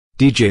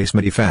DJ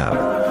Smity Fab.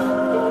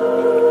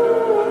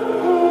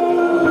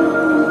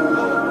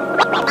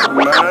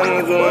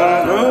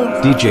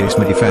 DJ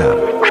Smity Fab.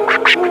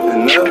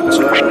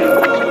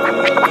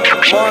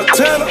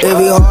 It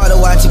be hard to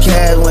watch a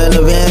cat when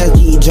the vans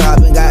keep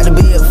dropping. Got to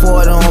be at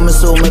 40 on me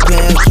so my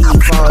pants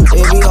keep falling.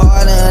 It be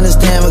hard to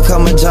understand when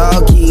come my jaw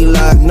keep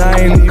locked. And I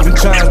ain't even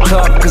trying to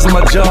talk cause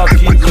my jaw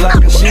keep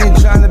locking. She ain't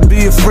trying to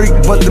be a freak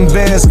but them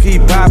bands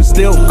keep popping.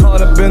 Still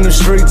caught up in the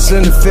streets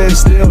and the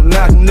feds still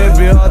knocking. It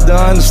be hard to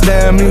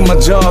understand me, my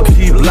jaw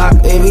keep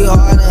locked. It be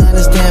hard to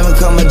understand when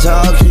come my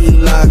jaw keep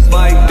locked.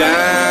 Bite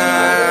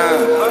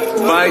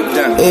down, bite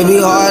down. It be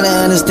hard to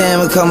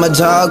understand when come my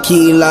jaw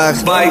keep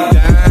locked. Bite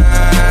down.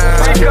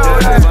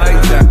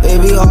 It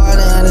be hard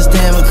to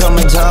understand when come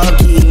my jaw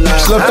keep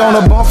locked. Slept on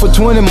a bump for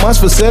 20 months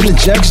for 7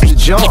 jacks to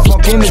jump.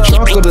 Funk in the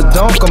trunk of the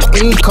dunk, I'm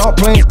eating, caught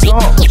playing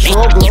trunk.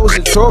 Truck loads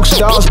and truck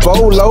stars,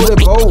 bowl loaded,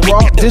 boat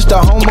rock. This the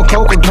home of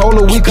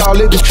Coca-Cola, we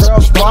call it the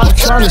trail spot.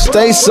 Trying to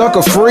stay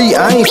sucker free,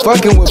 I ain't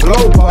fucking with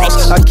blow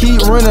pops. I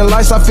keep running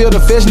lights, I feel the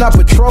fish, not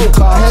patrol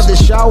car. I had to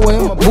shower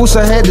in my boots,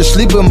 I had to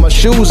sleep in my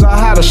shoes. I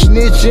had a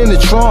snitch in the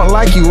trunk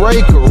like he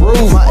Ray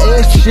Carew. My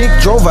ex-chick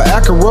drove a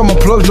Acura, my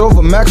plug drove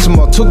a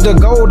Maxima. Took the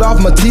gold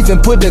off my teeth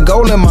and put the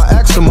gold in my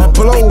axima.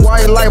 Blow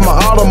white like my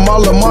Audemars.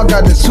 Lamar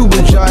got the super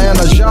jaw and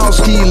her jaw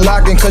ski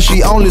locking cause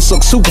she only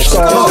suck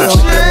superstars.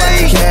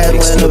 Cat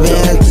when the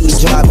van keep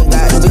dropping.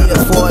 Got to be a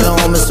 40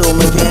 on me so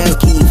my pants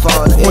keep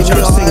falling. Want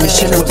y'all to sing this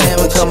shit with me.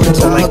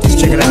 Like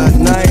this, check it out.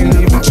 And I ain't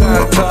even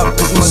trying to talk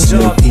cause my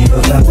jaw keep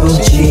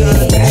locking.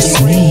 That's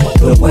me.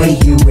 The way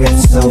you rip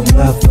so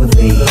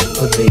lovely,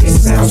 it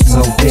sounds so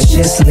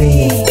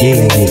viciously.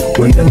 Yeah,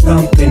 when the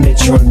thump in the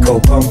trunk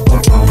go bump,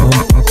 bump, bump.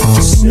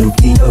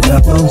 Snoopy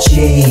the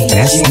OG,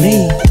 that's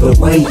me. The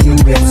way you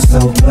rip so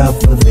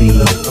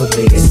lovely,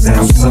 it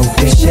sounds so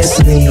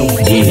viciously.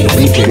 Yeah,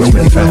 when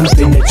the thump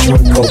in the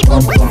trunk go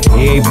bump, bump.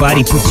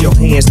 Everybody put your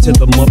hands to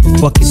the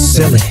motherfucking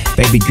ceiling.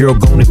 Baby girl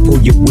gonna pull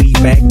your weed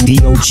back.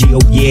 D.O.G.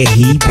 oh yeah,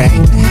 he back.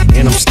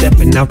 And I'm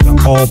stepping out the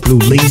all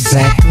blue leaves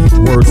back.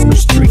 Word on the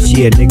streets,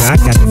 yeah nigga, I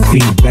got the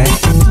feedback.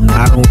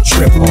 I don't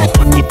trip off,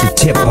 I get the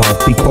tip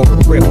off before the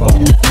rip off.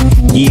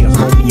 Yeah,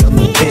 homie, I'm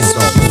the best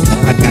off.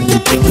 I got the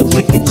finger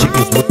licking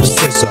chickens with the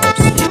scissors.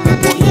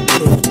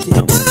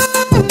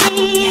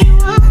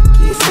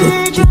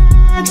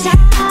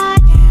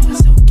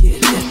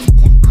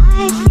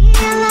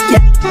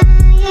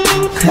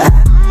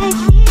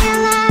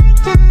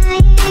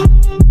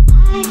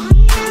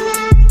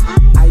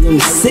 I am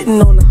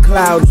sitting on the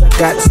clouds, I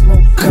got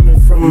smoke coming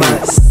from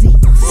my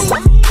seats.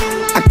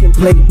 I can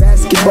play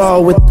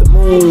basketball with the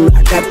moon,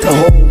 I got the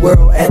whole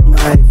world at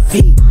my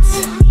feet.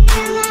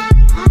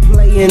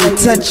 Playing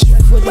touch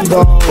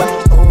football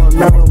on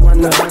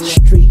marijuana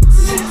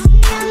streets,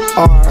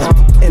 or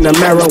in a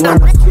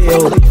marijuana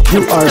field.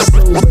 You are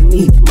so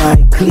beneath my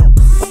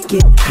cleats.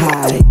 Get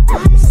high,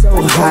 so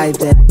high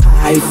that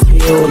I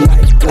feel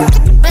like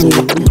gliding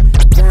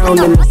down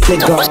in a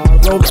cigar.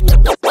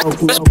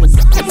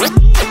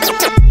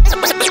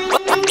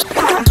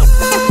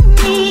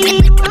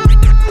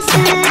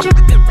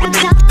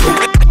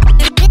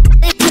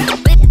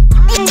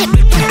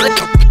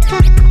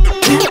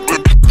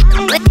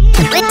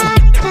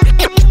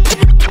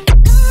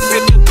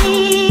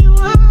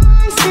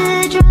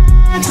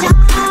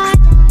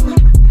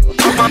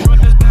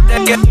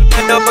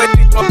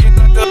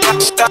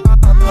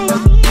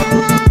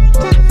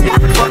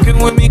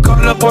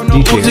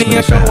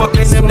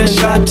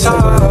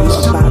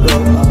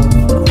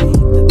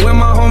 When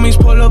my homies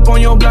pull up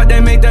on your block, they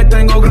make that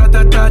thing go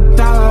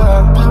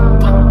grata-ta-ta.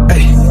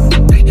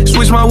 Hey,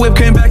 switch my whip,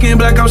 came back in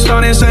black, I'm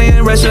starting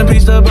saying rest in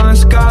peace to Bon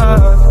Scott.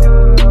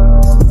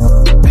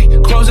 Hey,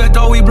 close that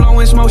door, we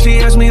blowing smoke, she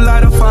asked me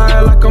light a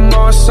fire like a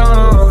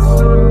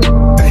Marsan.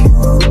 Hey,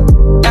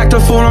 act a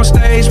fool on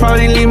stage,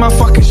 probably leave my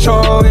fucking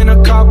show in a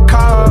cop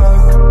car.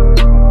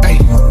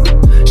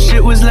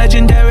 Shit was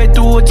legendary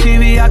through a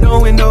TV out the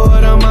window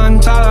of the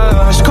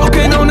montage.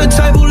 Cocaine on the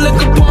table,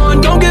 liquor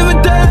porn, don't give a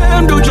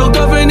damn. Dude, your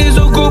girlfriend is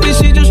a groupie,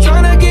 she just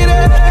tryna get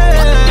in.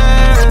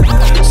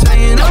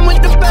 Saying I'm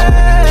with the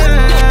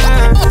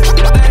band.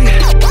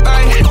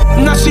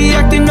 Now she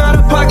acting out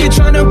of pocket,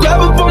 tryna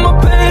grab up on my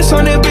pants.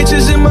 100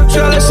 bitches in my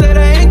trailer, say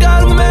they ain't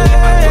got a man.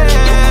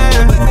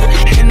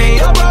 And they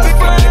all brought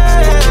friends.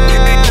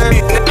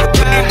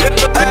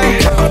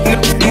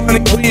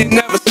 We ain't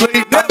never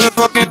sleep, never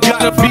fucking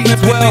got a beat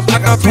 12, I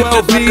got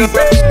 12 B's.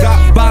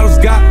 Got bottles,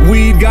 got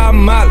weed, got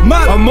molly.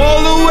 I'm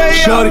all the way up.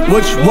 Shorty,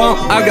 what you want?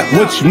 I got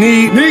what you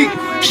need.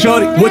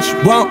 Shorty, what you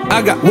want?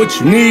 I got what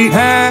you need.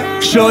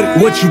 Shorty,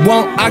 what you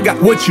want? I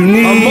got what you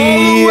need. I'm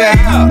all the way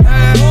up.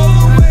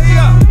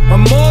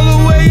 I'm all the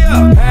way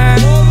up.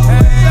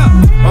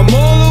 I'm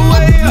all the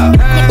way up.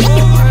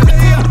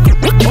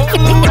 All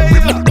the way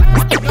up.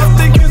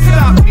 Nothing can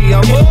stop me.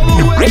 I'm all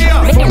the way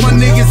up. For my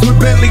niggas with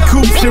Bentley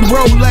coupes and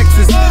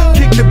Rolexes.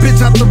 Kicked the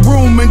bitch out the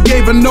room and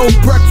gave her no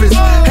breakfast.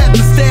 Had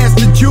to stash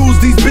the jewels,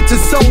 these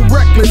bitches so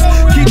reckless.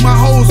 Keep my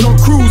hoes on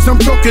cruise, I'm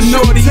talking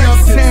naughty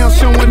uptown,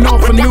 showing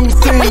off for new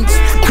things.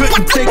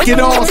 Couldn't take take it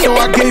all, so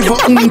I gave her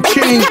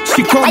king.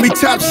 She called me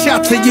top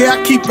shot, so yeah,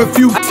 I keep a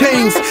few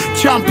things.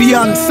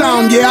 Champion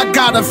sound, yeah, I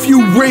got a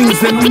few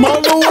rings. And I'm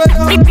all the way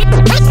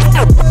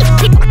up,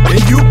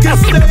 and you can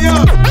stay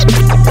up.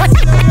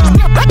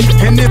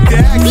 And if you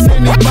ask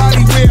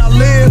anybody where I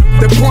live,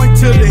 they point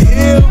to the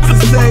hills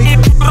and say,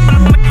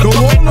 go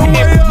all the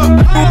way up.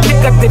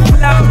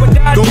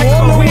 Go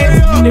all the way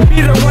up. They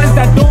be the ones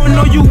that don't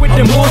know you with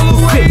the most to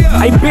sit.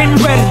 I been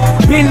ready,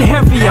 been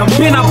heavy, I'm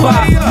been a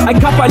bar. I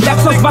cop a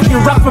Lexus back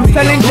in rap from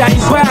selling giant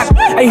back.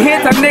 I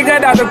hate a nigga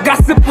that'll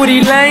gossip with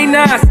the line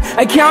ass.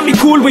 I can't be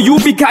cool with you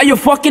because you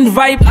fucking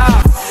vibe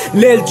ass.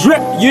 Lil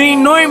Drip, you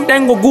ain't know him,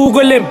 then go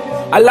Google him.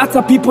 A lot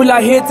of people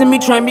are hating me,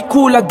 trying to be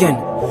cool again.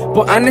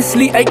 But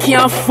honestly, I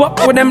can't fuck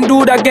with them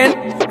dude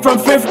again. From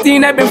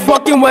 15, I've been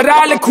fucking with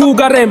all the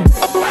cougar them.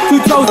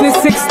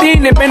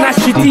 2016, it been a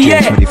shitty year.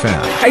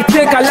 I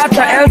take a lot of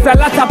L's, a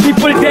lot of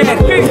people dead.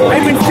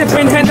 I've been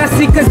sipping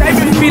Hennessy cause I've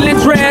been feeling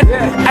dread.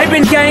 I've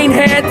been getting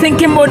head,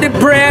 thinking about the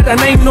bread. And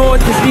I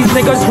notice these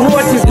niggas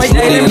roaches like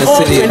they live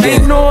off. And I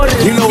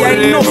notice, you know what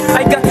it is.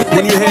 I got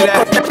when you hear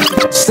that.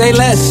 Say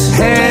less.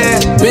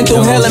 Been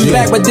through hell and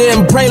back, but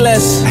didn't pray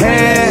less.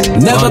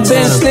 Never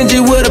been stingy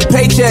with a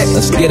paycheck.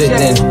 Let's get it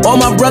then. All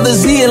my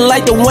brothers eating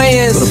like the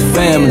Wayans. For the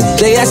family.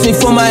 They ask me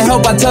for my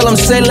help, I tell them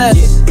say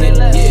less.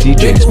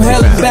 Been through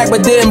hell and back,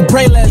 but didn't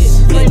pray less.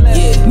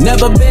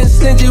 Never been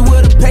stingy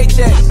with a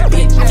paycheck.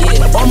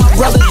 All my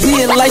brothers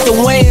eating like the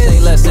Wayans. Say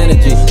less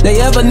energy. They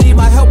ever need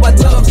my help, I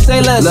tell them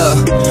say less.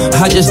 Look,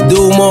 I just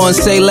do more and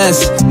say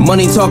less.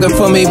 Money talking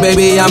for me,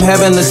 baby, I'm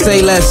having to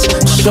say less.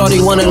 Shorty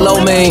wanted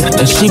low main,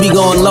 and she be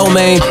going low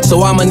main.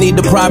 So I'ma need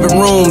the private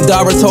room,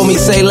 Dara told me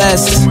say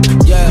less.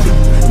 Yeah,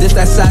 this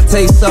that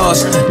satay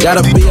sauce.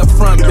 Gotta be up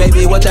front,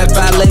 baby, what that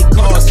valet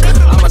cost.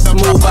 I'm a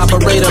smooth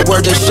operator,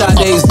 word to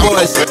Sade's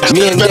voice.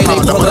 Me and Day, they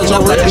pulling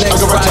up like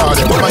next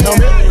Friday.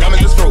 I'm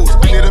in this rose,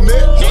 I need a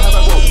minute.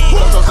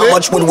 How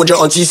much would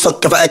your auntie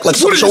suck if I act like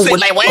Super Show would?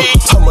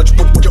 How much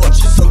would your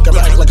auntie suck if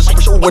I act like a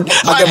Super Show would?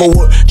 I give a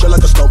wood, just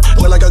like a stump,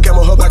 just like a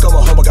camel, her back on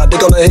my hump. I got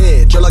dick on her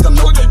head, just like a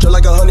lump, just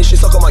like a honey, she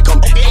suck on my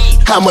cum.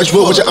 How much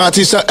wood would your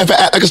auntie suck if I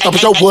act like a Super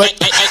Show would?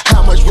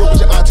 How much wood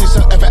would your auntie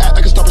suck if I act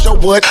like a Super Show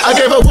would? I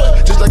gave her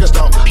wood, just like a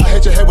stump. I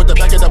hit your head with the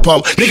back of the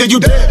pump. Nigga, you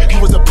dead, you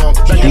was a pump.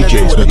 Back in the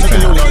day with a tick in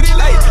your lunch.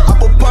 I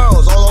put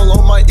pounds all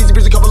on my easy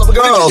breezy couple of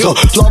girls.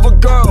 Love a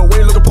girl,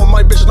 when you look upon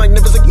my bitches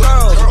magnificent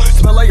girls.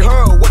 Smell like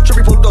her, what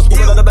trippy pulled us,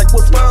 moving on the back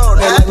with spound.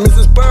 Like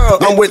Mrs. Pearl,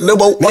 I'm with Lil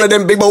Bo, one of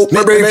them big Bo,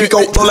 Burberry Pico,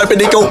 roll like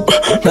Pedico.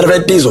 Matter of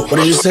fact, Diesel, what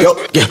did you say? Yo,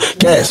 yeah,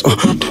 gas,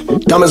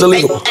 diamonds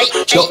illegal.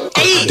 Yo,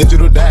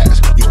 digital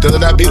dash, you still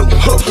in that beetle.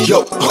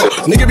 Yo,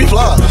 nigga be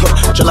fly,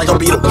 just like a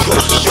beetle.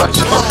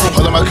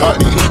 Pull on my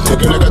Cardi,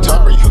 nigga like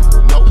Atari.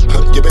 No,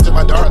 you bitch is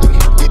my darling,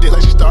 you did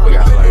like she started.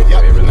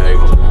 Yeah, every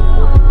neighbor.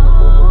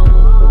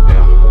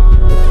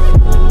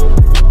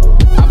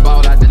 I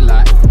bought out the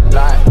lot.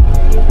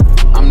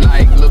 I'm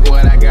like, look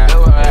what I got.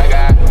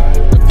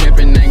 The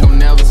pimpin' ain't gon'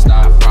 never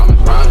stop. Promise.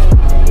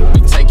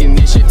 We taking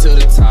this shit to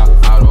the top,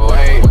 all the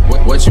way.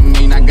 What you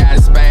mean? I got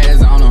a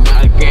spaz on him.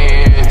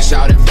 Again.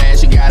 Shout it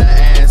fast, she got her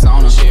ass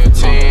on him. She a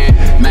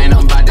 10. Man,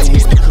 I'm about to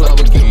hit the club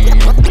again.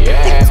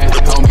 Yeah,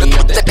 hold me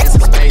up, that's a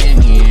spade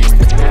in here.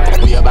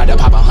 We about to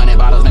pop 100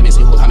 bottles, let me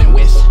see who coming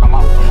with.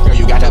 Girl,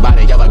 you got the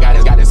body, your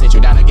goddess got to send you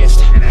down a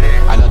gift.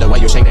 I love the way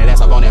you shake that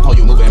ass up on that pole,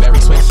 you moving very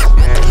swift.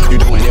 You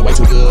doing it way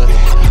too good,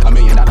 $1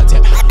 million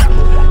tip.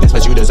 That's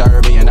what you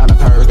deserve, $1 million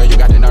curve. Girl, you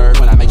got the nerve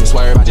when I make you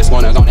swerve. I just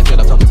wanna go and feel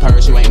the fucking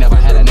purse. You ain't never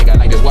had a nigga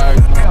like this. Word.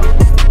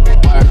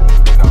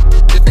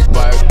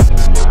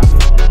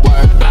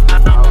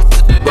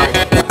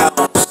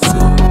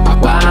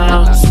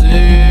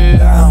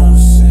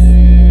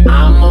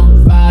 I'm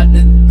about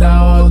to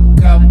throw a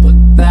couple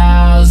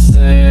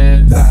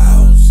thousand.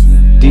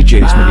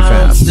 DJ Smity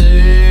Fab.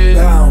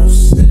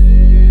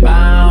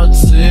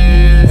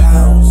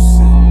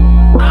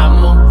 I'm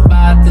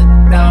about to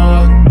throw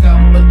a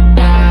couple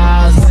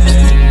thousand.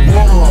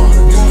 1,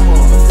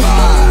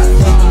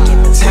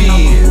 5,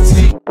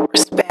 10.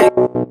 Respect.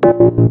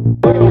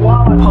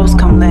 Post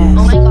come last.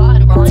 Oh my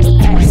God, Ronnie.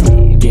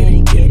 Get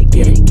it, get it,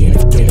 get it, get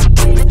it, get it,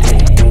 get it,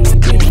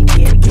 get it,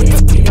 get it, get it, get it, get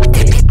it, get it,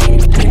 get it,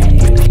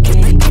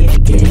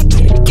 get it, get it, get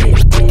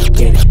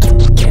it, get it.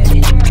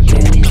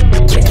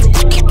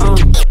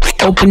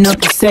 Open up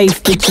the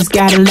safe, bitches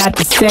got a lot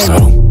to say.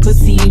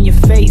 Pussy in your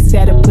face,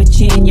 had to put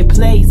you in your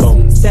place.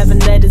 7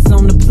 letters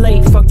on the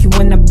plate, fuck you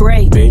when I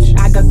break.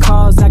 I got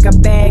cars, I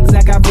got bags,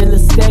 I got real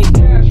estate.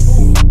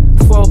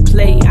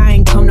 Foreplay, I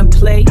ain't come to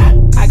play.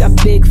 I got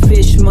big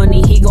fish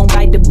money, he gon'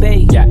 bite the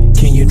bait.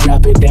 Can you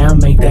drop it down,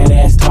 make that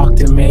ass talk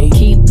to me?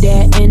 Keep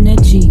that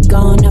energy,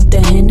 going up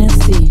the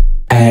Hennessy.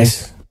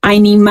 Ass. I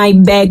need my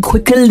bag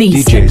quickly.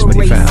 DJ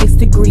Smity Fab. 6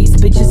 degrees,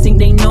 bitches think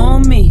they know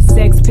me.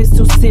 Sex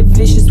pistol, sit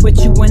vicious with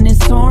you when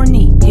it's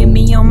horny. Hit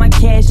me on my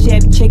cash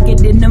app, check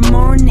it in the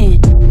morning.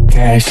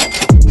 Cash.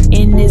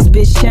 In this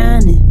bitch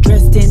shining,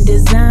 dressed in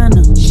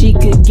designer. She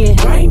could get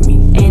grimy,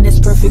 and it's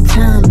perfect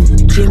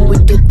timing. Gym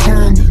with the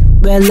tonic,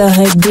 Bella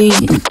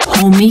Hadid,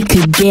 homie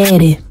could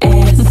get it.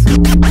 Ass,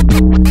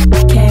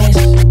 cash,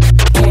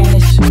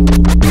 cash,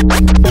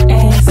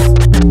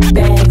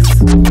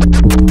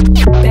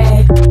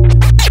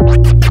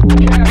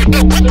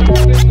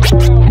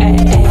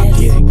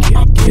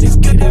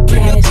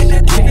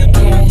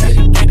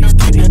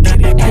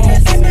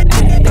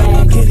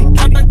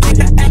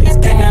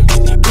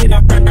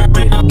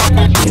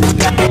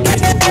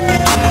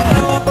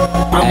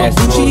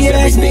 assholes,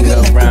 every nigga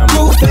around me.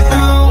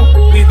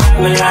 We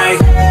vibing like,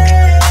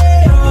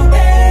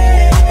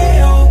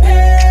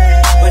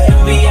 but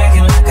don't be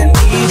acting like I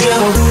need you.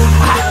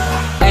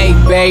 Hey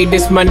babe,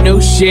 this my new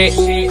shit.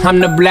 I'm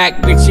the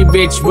black bitchy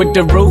bitch with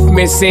the roof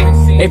missing.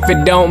 If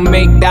it don't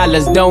make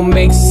dollars, don't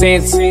make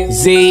sense.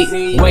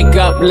 Z, wake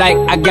up like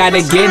I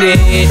gotta get it.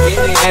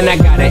 And I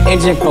got an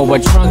engine for a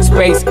trunk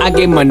space. I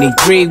get money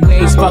 3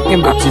 ways,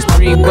 fucking bitches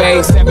 3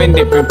 ways. 7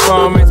 different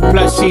formats,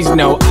 plus she's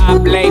no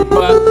oblate.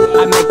 But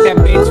I make that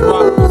bitch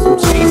walk with some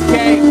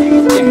cheesecake.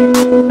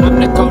 Yeah, I'm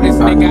the coldest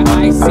nigga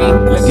I see.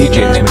 Looking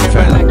in the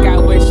mirror like I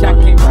wish I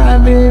could. My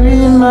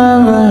baby,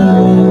 my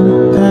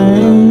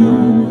Valentine.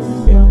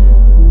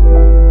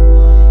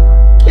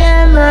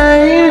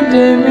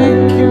 They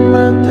make you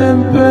my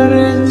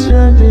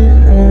temperature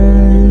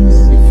rise.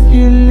 If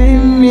you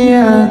leave me, I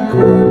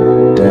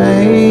could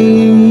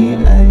die.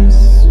 I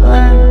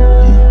swear,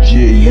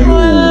 you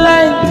are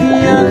like the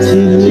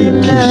oxygen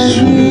I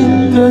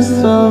need to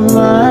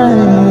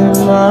survive.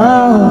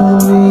 I'll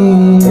be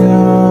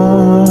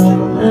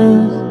honest,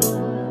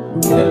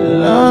 your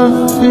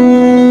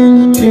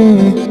loving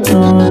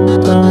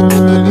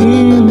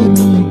totally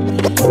me.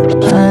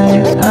 I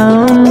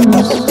am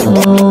so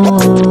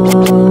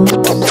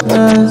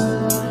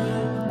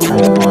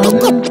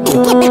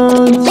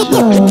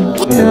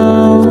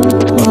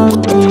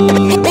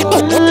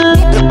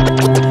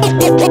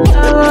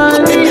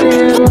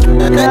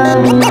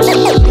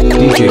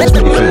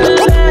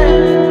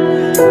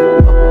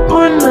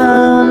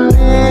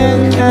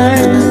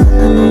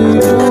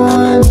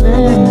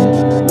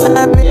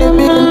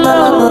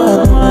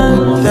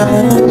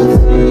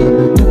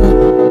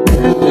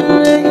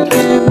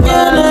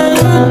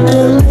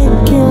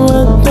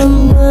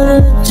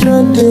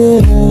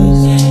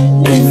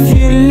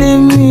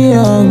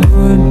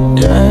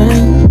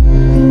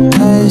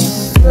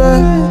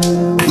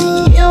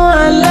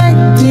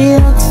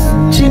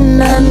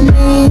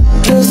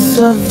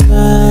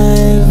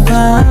survive,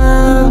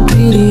 I'll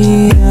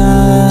be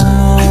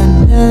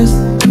honest.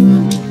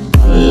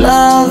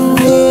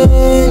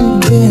 Loving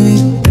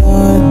big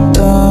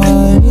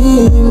totally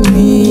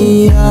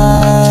me. I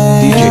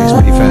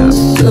am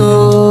so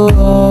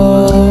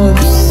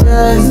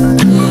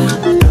obsessed.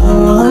 I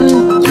want to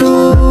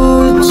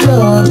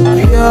chop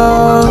your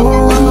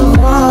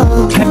heart.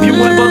 Have you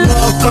ever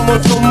loved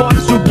someone so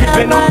much you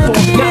giving up for?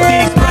 Not the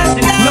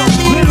expression, no,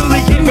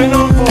 literally giving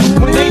up for.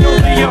 When they know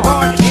they're your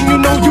heart.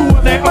 You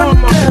are their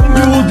armor, and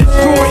you will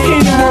destroy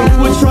anyone who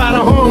would try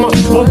to harm her.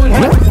 But what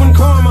happens when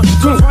karma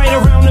turns right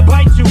around to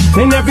bite you,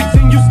 and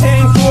everything you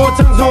stand for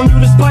turns on you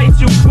to spite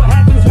you? What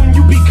happens when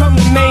you become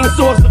the main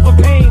source of a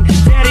pain?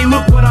 Daddy,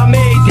 look what I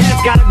made.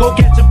 Dad's gotta go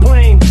catch a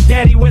plane.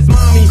 Daddy, where's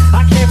mommy?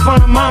 I can't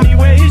find mommy.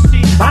 Where is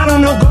she? I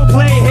don't know. Go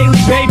play, Haley,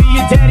 baby.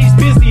 Your daddy's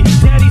busy.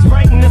 Daddy's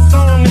writing a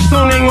song. The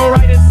song ain't gonna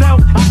write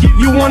itself. I'll give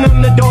you one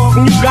underdog,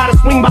 and you gotta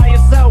swing by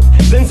yourself.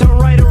 Then turn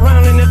right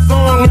around in that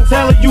song and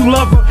tell her you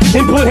love her,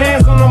 and put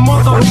hands on her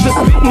mother who's the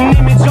spitting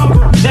image of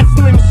her. That's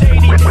Slim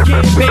Shady. Yeah,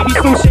 baby,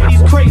 Slim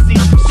Shady's crazy.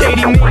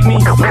 Shady made me.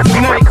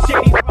 Tonight,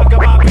 Shady rock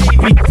about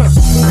baby.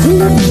 You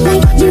look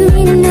like you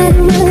in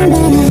another world,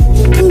 and I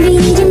can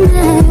read your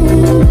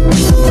mind.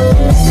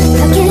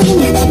 How can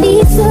you be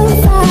so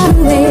far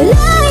away,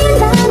 lying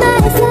by my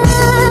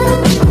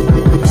side?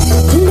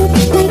 You look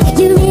like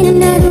you're in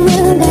another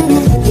world, and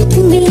I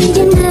can read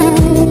your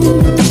mind.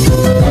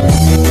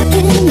 How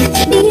can you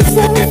be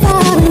so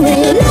far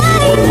away,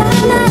 lying by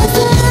my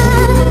side?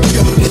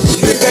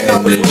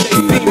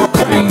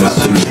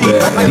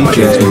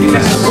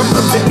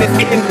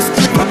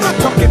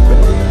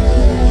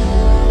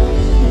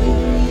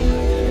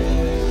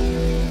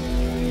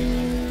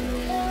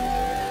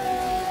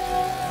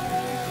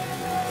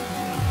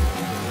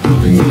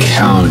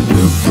 Count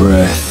your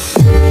breath.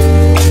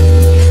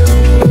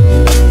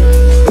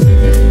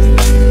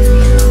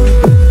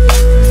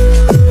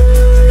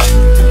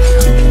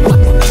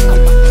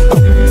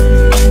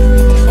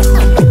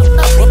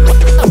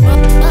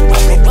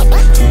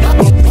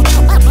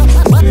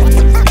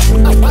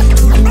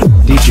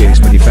 DJ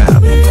Smity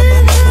Fab.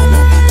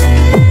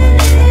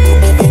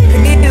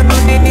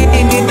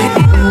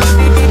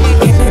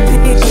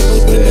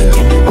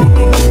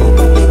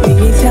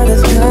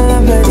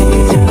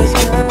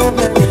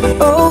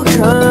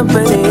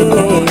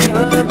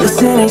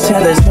 Each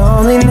other's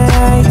lonely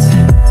nights,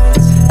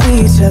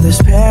 each other's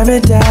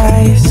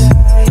paradise.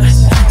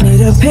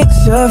 Need a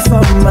picture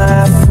for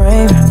my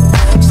frame,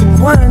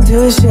 someone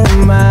to share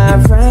my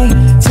brain.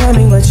 Tell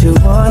me what you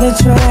wanna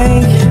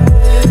drink,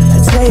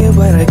 I'll tell you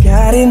what I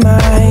got in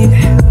mind.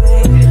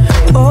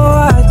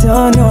 Oh, I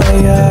don't know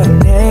your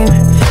name,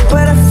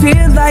 but I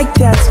feel like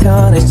that's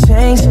gonna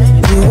change.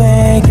 You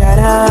ain't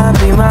gotta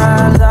be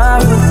my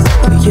lover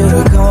for you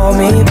to call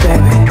me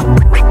baby.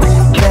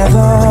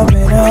 Never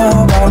been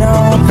about no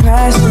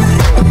passion,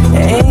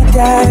 ain't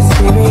that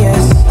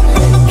serious.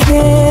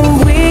 Can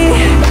we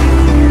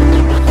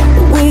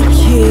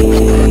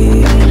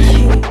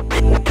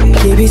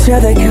keep each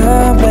other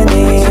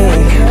company?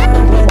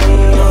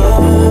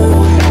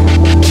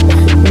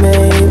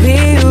 Maybe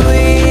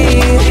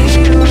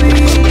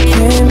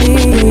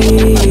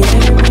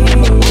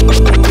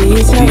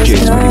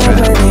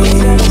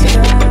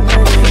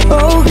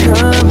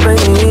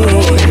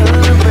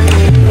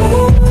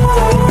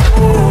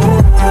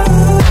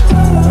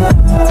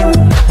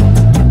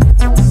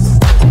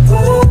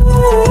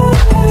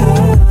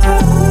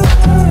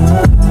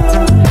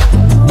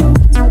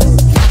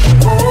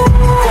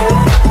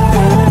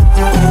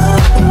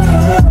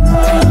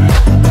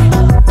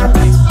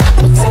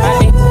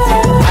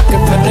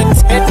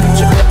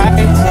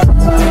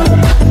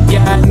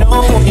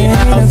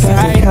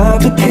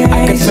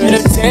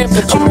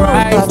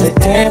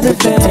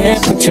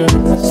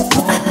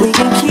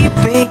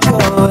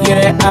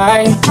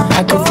outside,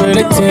 I can feel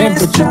the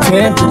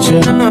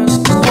temperature.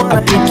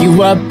 I pick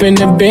you up in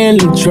the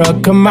Bentley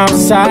truck, come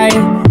outside.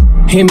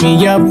 Hit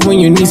me up when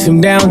you need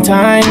some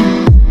downtime.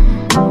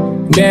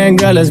 Damn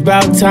girl, it's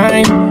about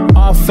time.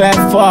 Off at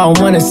 4, I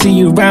wanna see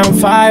you round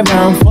 5.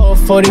 Round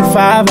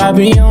 4:45, I'll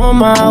be on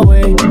my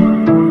way.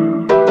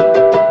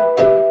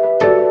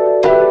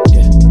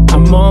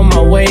 I'm on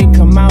my way,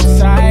 come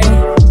outside.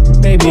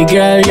 Baby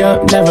girl,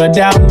 you'll never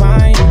doubt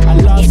mine. I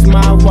lost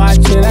my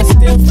watch and I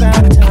still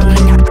found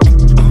time.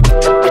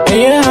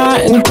 And you're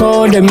hot and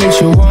cold, that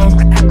makes you warm.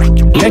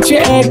 Let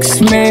your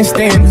ex-man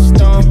stay in the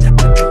storm.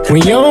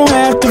 When you don't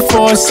have to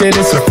force it,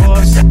 it's a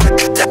force.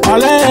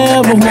 All I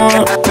ever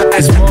want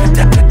is more.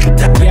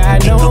 Yeah, I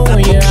know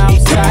when you're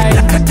outside, I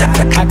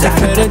can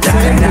feel the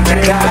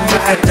temperature.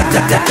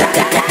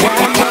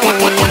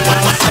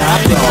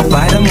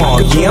 By them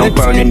all, yeah, I'm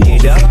burning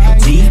it up.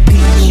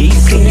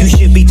 DPGC, you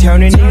should be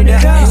turning it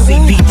up.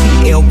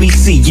 CPT,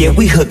 LBC, yeah,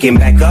 we hooking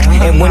back up.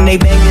 And when they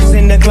bang us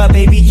in the club,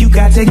 baby, you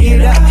got to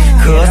get up.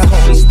 Cause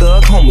homies,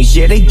 thug homies,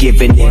 yeah, they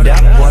giving it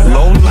up.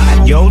 Low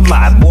life, yo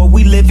life, boy,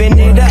 we living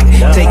it up.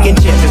 Taking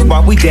chances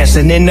while we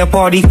dancing in the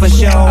party for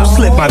show.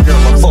 Slip my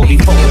girl a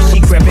 44, she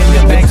grabbing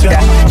the back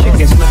up.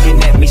 Chickens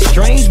looking at me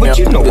strange, but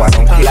you know I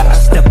don't care. I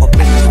step up in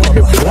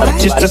this mother,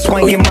 just a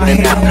swing in my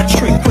hair.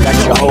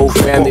 Got your whole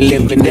family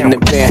living in the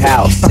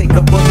penthouse.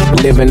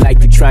 Living like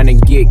you're trying to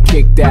get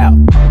kicked out.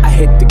 I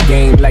hit the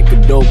game like a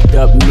doped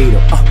up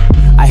needle.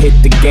 I hit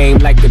the game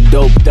like a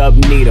doped up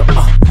needle.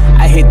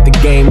 I hit the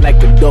game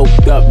like a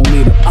doped up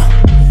needle.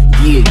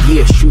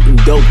 Yeah, shooting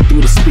dope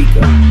through the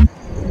speaker.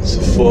 It's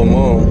a full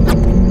moon.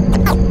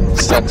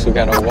 Sucks, we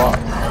gotta walk.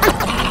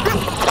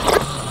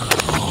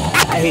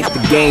 I hit the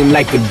game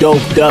like a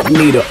doped up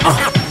needle.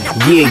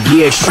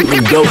 Yeah,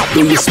 shooting dope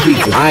through your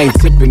speaker. I ain't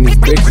tipping these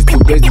bitches, too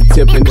busy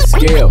tipping the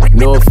scale.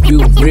 Know a few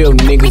real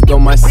niggas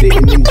don't mind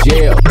sitting in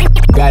jail.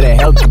 Got a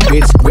healthy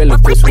bitch grilling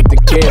fish with the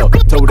kale.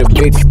 Told the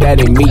bitch that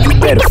ain't me, you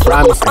better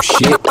fry me some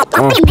shit.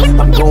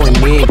 I'm going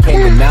in,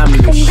 can't deny me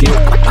your shit.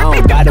 I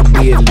don't gotta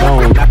be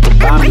alone, I can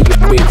buy me a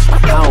bitch.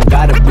 I don't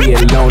gotta be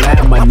alone, I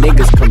had my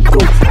niggas come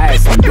through. I had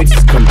some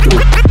bitches come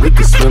through, we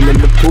can swim in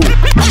the pool.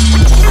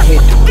 I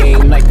hit the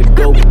game like a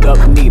doped up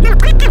needle.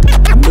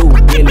 New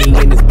Billy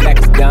in his black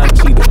Don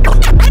Cheadle.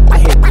 I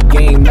hit the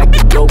game like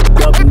a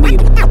doped up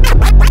needle.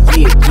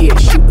 Yeah,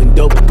 shooting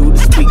dope through the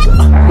speaker.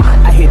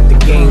 I hit the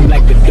game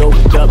like a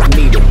doped up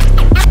needle.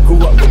 Grew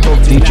up with both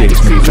DJ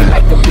Smity Fab.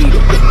 like a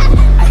beater.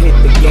 I hit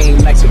the game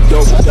like a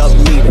doped up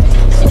needle.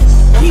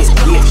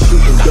 Yeah,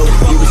 shooting dope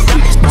through the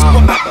speaker.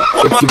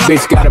 If your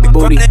bitch got a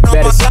booty,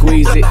 better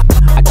squeeze it.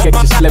 I catch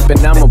you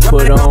slipping, I'ma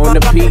put her on the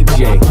PJ.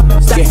 Yeah,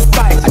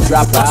 I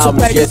drop an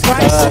album just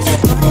cause.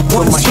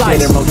 Put my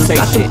shit in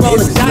rotation,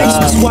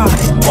 it's love.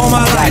 All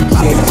my life,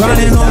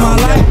 grinding all my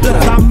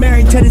life. I'm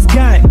married to this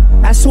gang,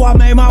 that's who I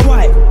made my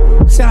wife.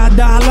 Said I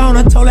die alone,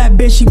 I told that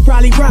bitch she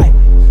probably right.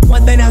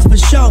 One thing that's for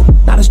sure,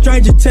 not a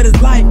stranger to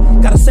this life.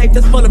 Got a safe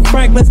that's full of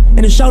Franklins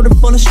and a shoulder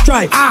full of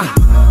stripes.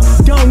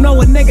 Don't know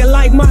a nigga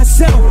like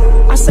myself.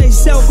 I say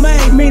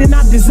self-made, meaning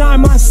I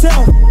design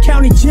myself.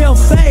 County jail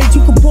fade,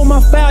 you can pull my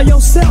foul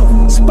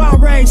yourself. Spot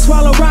raid,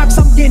 swallow rocks,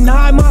 I'm getting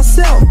high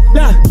myself.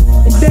 Look,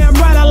 and damn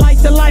right I like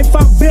the life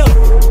I built.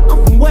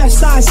 I'm from West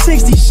Side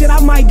 60, shit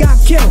I might got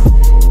killed.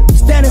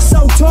 Standing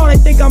so tall, they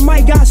think I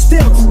might got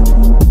stilts.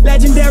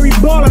 Legendary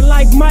baller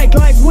like Mike,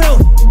 like Will.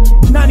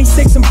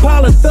 96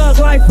 Impala, thug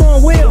life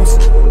on wheels.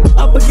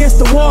 Up against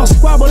the wall,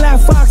 squabble at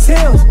Fox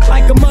Hills.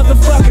 Like a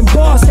motherfucking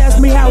boss, ask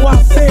me how I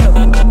feel.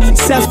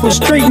 Successful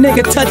street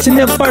nigga touching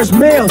them first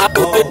meals.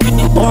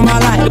 All my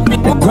life,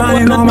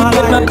 grinding all my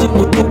life.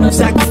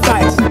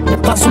 Sacrifice,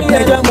 hustle,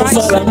 pay the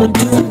price.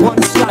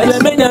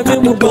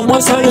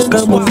 One slice,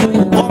 all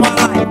my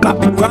life, I've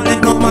been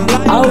grinding all my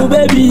life. Oh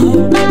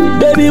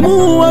baby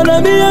mu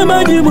wanna be a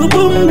magic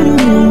boom.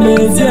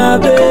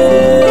 Neziabe,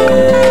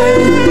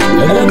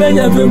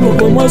 elemenya vimu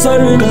como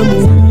sarinamu.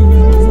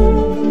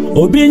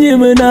 Obinyi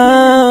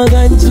mena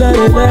ganchla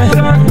ene,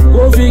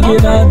 kofigi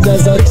na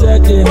jasa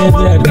cheke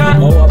hediak.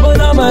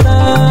 Awabona mana,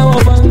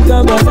 wabanka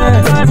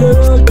mana,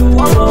 zero to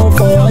one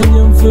for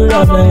anyum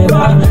fura mena.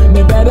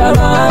 Me better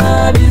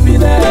man,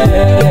 ibine,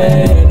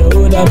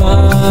 no da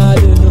man,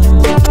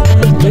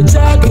 me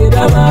chake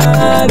da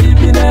man,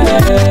 ibine,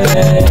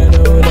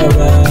 no da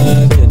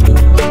man.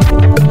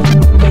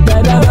 Me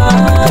better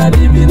man,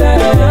 ibine,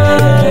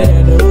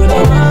 no da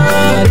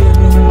man.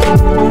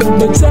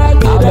 Me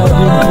chake da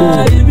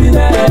man.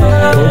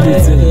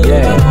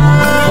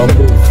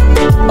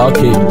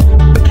 Okay.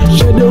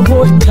 Shadow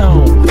whole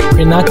town.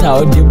 Renata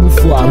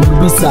Odebufu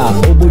Amubisa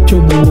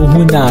Obochobu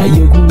Huna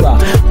Yehua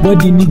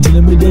Body ni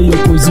Jilemide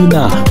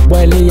Yokozuna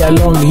Boile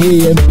along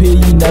here and pay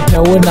you na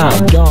Pewana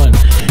John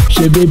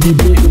She baby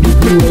baby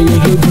do a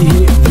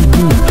heavy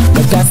do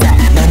Makasa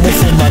na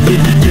mofa na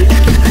baby do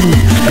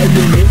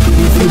Every day if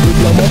you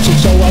do much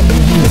shower do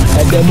you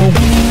at the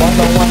moment one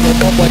no what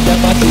the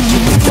matter to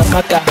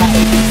Jamaica high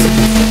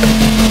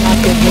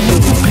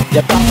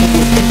the back of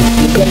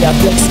the way I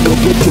flex, you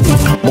get to me.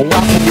 My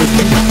wife will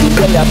be the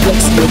way I flex,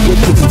 you get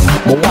to me.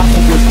 My wife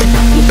will be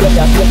the get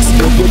that flex,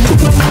 you get to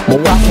it. My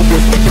waffle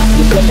with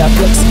you get that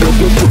flex, you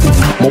get to it.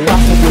 My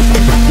waffle with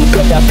you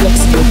get that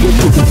flex, you get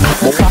to it.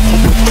 My waffle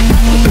with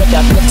you get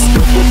that flex,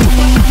 you get to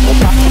it. My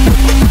waffle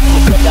with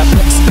you get that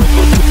flex, you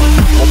get to it.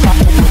 My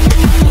waffle with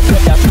you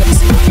get that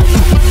flex, you get to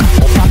it.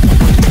 My waffle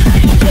with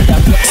you get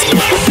that flex, you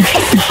get to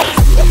it.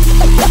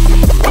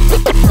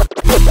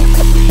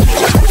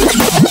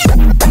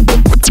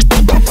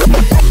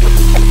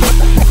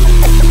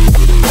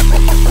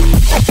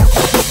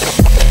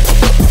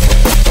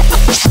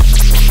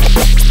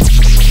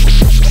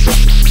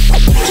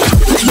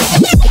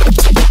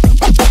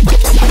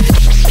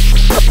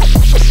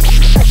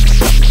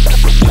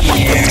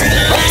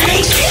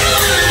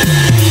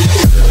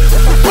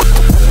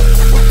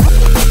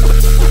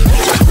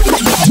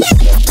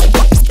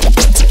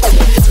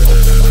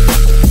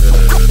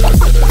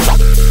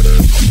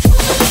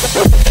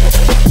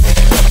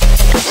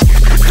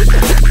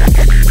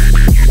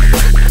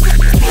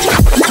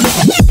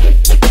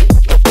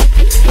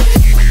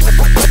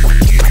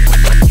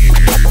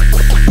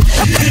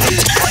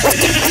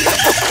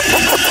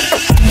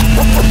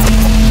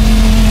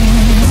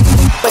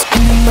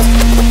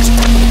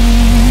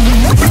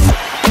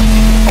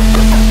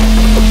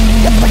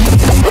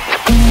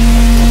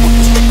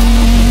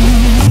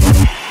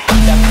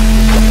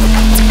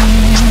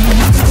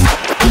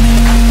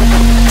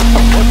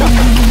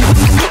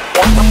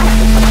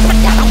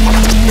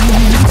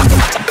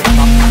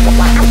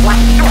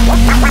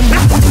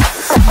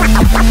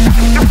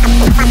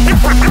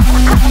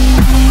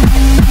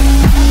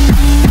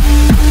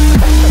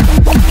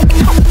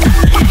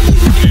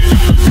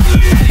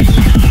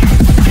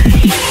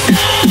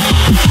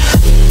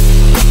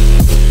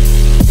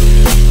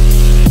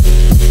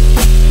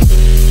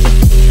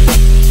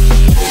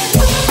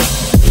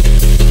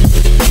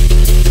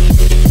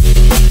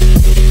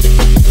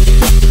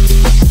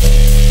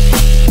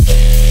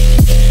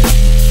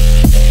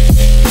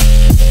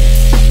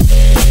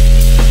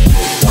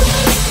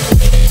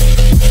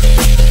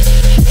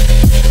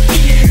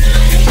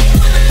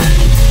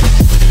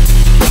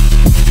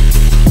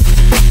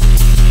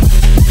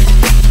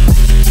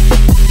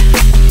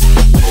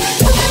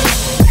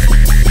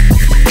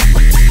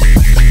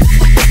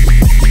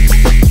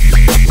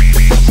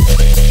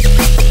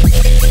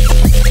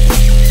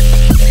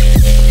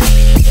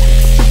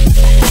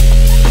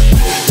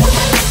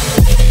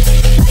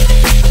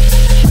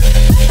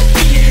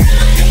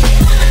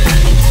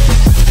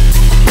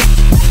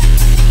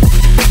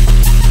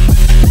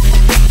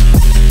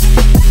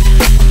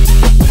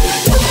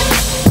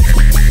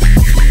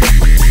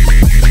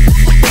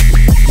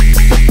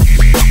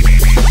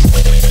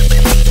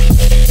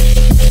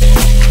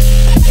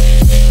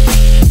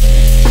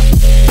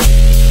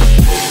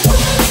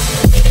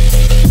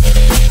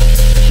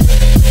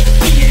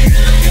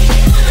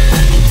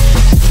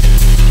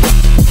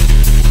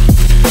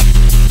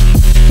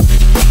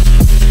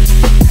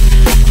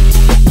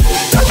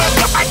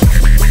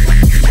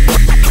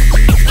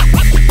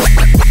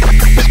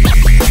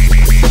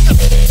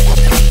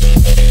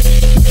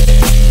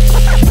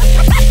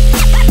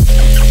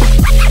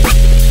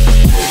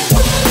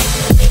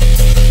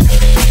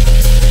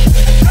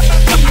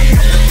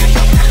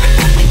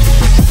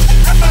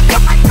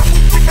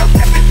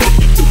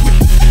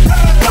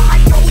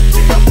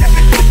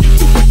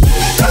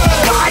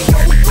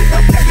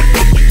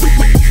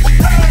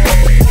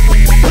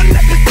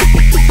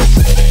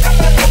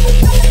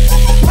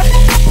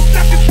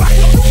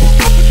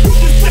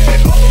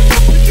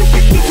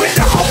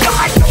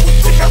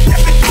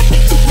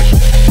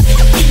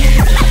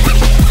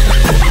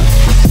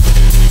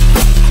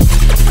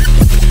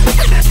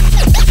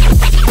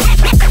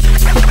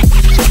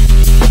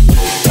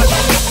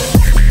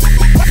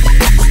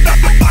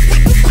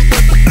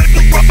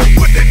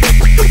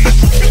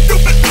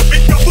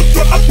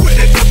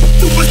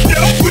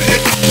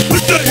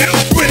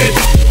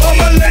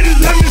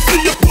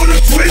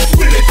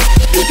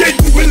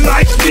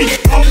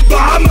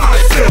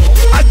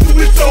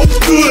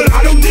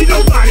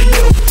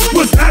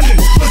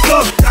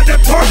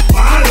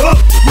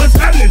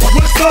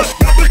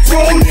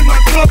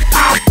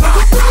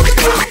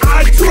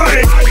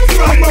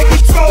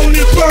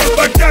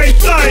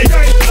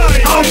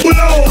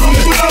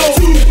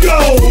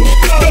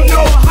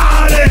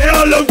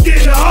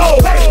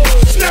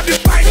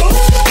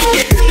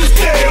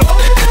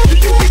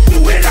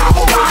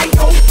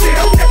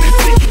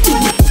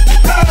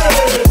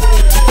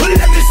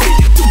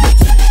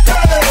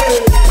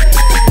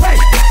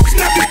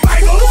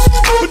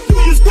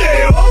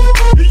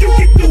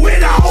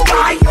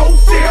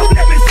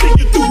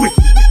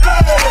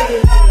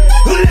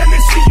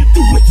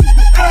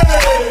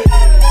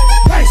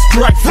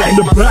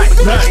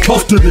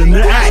 Posted in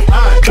the act,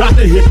 got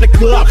to hit the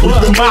club, we've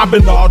been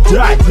mobbing all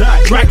day,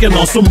 cracking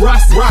on some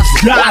rust,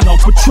 died on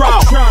patrol,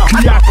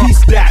 VIP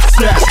stats,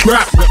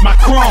 strapped with my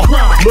chrome,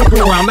 look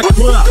around the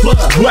club,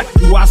 what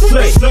do I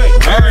say?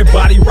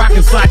 Everybody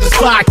rocking side to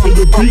side to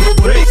the beat,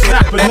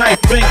 snapping night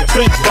fingers,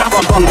 that's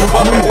a good move,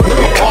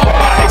 all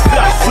bodies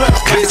got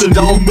bitch,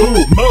 don't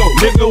move.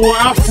 Nigga, where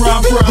I'm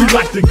from, we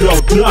like to go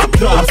dumb.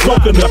 I'm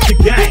smoking up the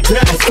gang,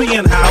 and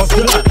seeing how it's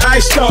done. I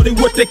shorty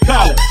what they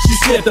call it. She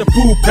said the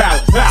food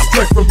palette,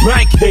 straight from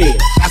Bankhead.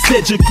 I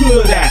said you're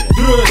good at it.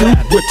 Do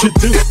what you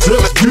do,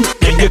 you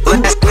and your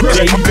crew.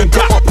 They even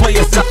got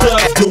players and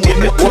thugs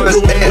doing it.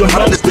 The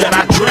most that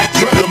I drink,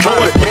 the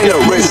more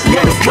terrorists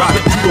get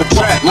robbed.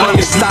 Trap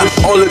money stop,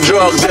 all the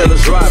drug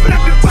dealers robbing.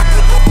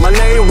 My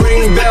name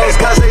ring bells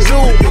cause they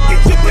zoom.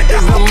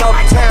 It's them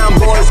uptown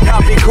boys,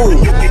 copy cool.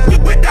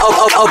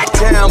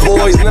 Uptown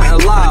boys,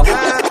 nothing live.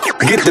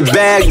 Get the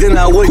bag, then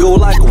I wiggle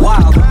like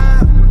wild.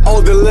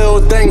 All the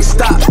little things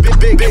stop,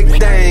 big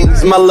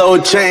things. My little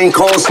chain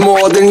costs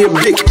more than your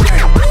big chain.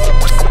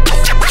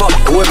 Fuck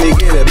with me,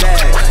 get it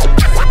bag.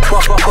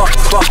 Fuck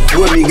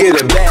with me, get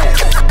it bag.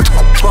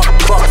 Fuck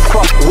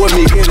with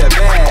me, get it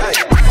bag.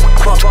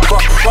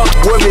 Fuck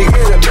with me,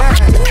 get it bag.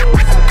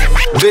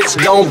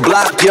 Bitch, don't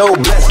block your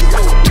blessings.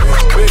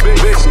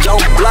 Bitch,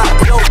 don't block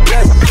your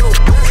blessings.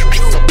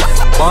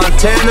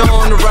 Montana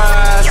on the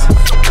rise.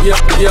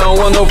 You don't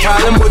want no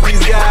problem with these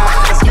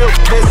guys. Skip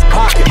this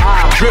pocket,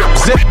 drip,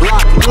 zip,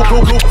 lock,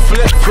 loop,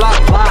 flip, flop,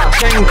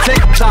 chain,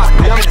 tick, tock.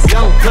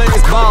 Young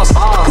players, boss.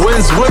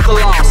 Wins with the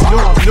loss.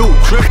 New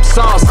drip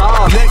sauce.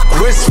 Neck,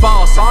 wrist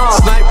false.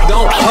 Snipe,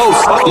 don't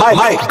post.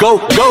 Might go,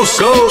 ghost.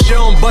 She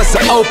don't bust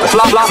it open.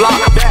 Flop.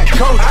 That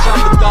coach,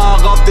 I'm the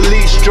dog off the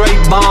leash. Straight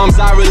bombs.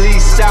 I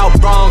release South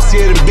Bronx.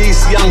 Here the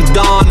beast, young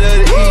Dawn of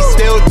the East.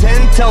 Still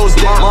 10 toes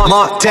down.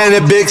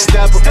 Montana, big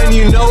step. And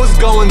you know it's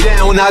going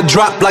down when I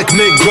drop like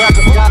Mick.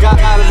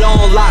 Got it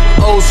on lock,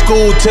 old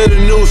school to the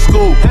new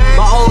school.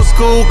 My old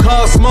school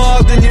costs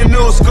more than your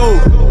new school.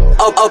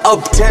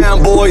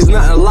 Uptown boys,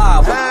 nothing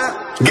live.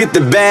 Get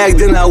the bag,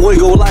 then I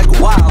wiggle like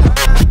wild.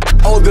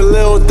 All the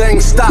little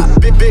things stop,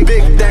 big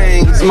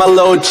things. My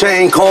little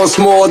chain costs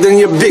more than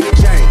your big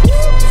chain.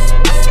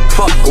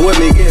 Fuck with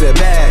me, get it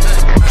bag.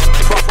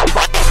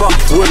 Fuck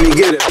with me,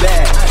 get it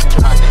bag.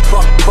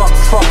 Fuck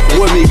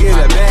with me, get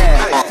it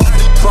bag.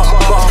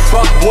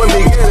 Fuck with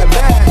me, get it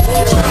bag.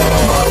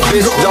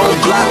 Bitch, don't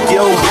block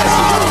your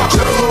blessings.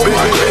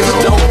 Bitch,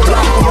 don't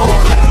block your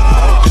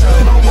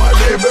blessings. Why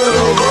they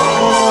better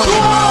run?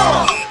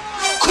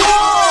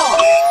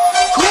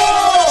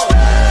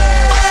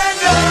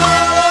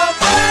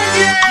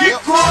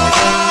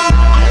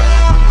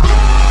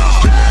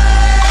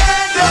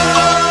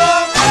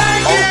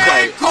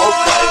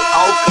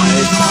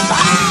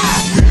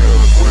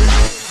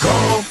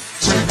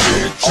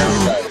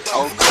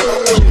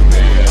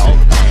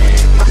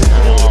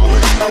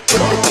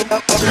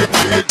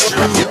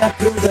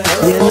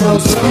 You know,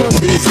 some of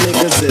these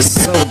niggas is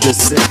so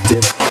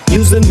deceptive,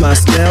 using my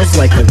styles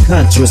like a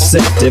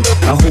contraceptive.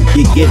 I hope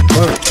you get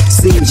burnt.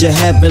 Seems you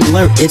haven't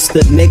learned. It's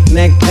the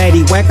knick-knack,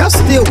 paddywhack. I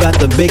still got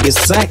the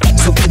biggest sack.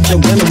 So put your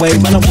run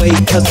away,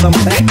 cause I'm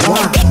back.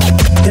 Why?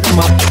 Hit 'em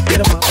up,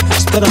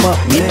 split 'em up,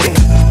 man.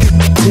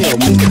 Tell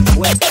me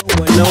what's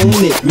going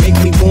on. It make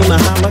me wanna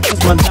holler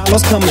cause my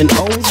dollars come in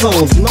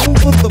ozones. No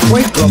for the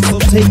breakup, so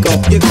take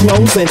off your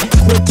clothes and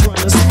quit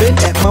trying to spit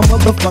at my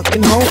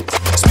motherfucking home.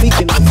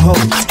 Speaking of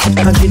hoes,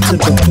 I get to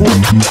the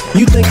point.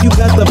 You think you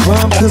got the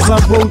bomb cause I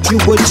wrote you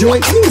a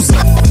joint music?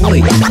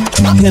 Wait,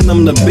 and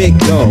I'm the big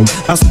dog.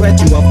 I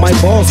scratch you off my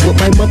balls with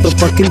my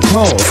motherfucking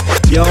paws.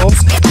 Y'all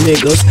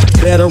niggas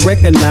better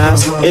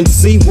recognize and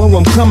see where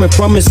I'm coming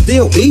from. It's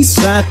still east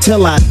side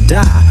till I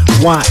die.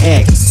 Why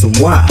ask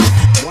why?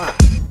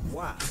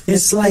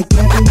 It's like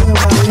everywhere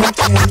I look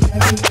and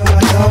everywhere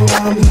I go,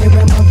 I'm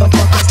hearing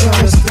motherfuckers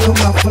trying to steal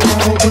my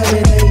flow, but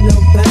it ain't no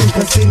thing,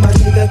 cause see my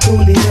nigga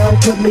Coolio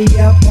put me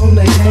up on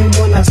the game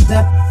when I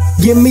step.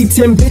 Give me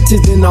 10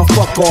 bitches and I'll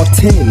fuck all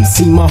 10.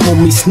 See my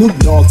homie Snoop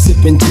Dogg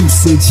sipping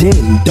juice and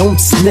gin. Don't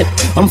slip,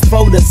 I'm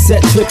for the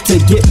set trip to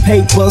get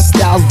paper.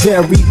 Styles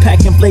vary,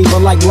 packing flavor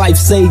like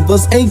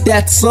lifesavers. Ain't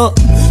that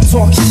something?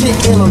 Talk shit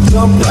and I'm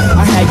dumping.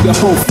 I had your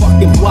whole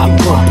fucking block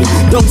bumping.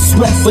 Don't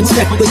sweat but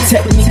check the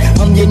technique.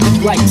 I'm your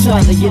new like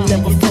China, you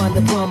never find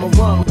a bomb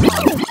around.